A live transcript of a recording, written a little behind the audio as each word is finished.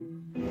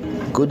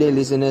Good day,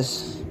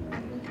 listeners.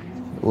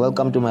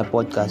 Welcome to my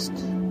podcast.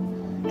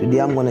 Today,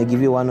 I'm going to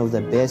give you one of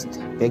the best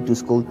back to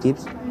school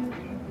tips,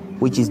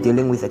 which is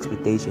dealing with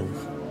expectations.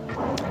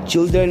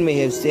 Children may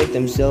have set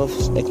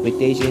themselves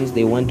expectations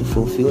they want to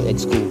fulfill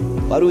at school.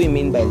 What do we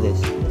mean by this?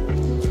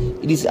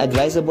 It is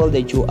advisable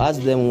that you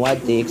ask them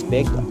what they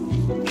expect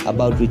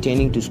about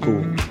returning to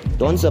school.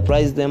 Don't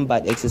surprise them,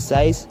 but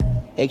exercise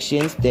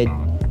actions that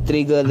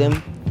trigger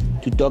them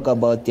to talk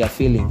about their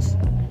feelings.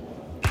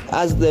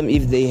 Ask them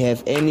if they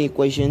have any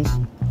questions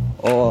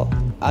or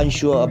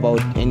unsure about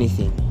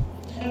anything.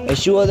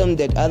 Assure them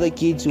that other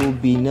kids will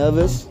be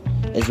nervous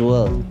as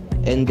well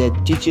and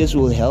that teachers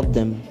will help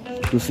them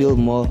to feel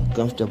more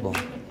comfortable.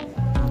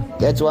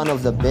 That's one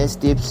of the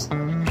best tips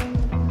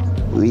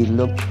we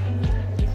look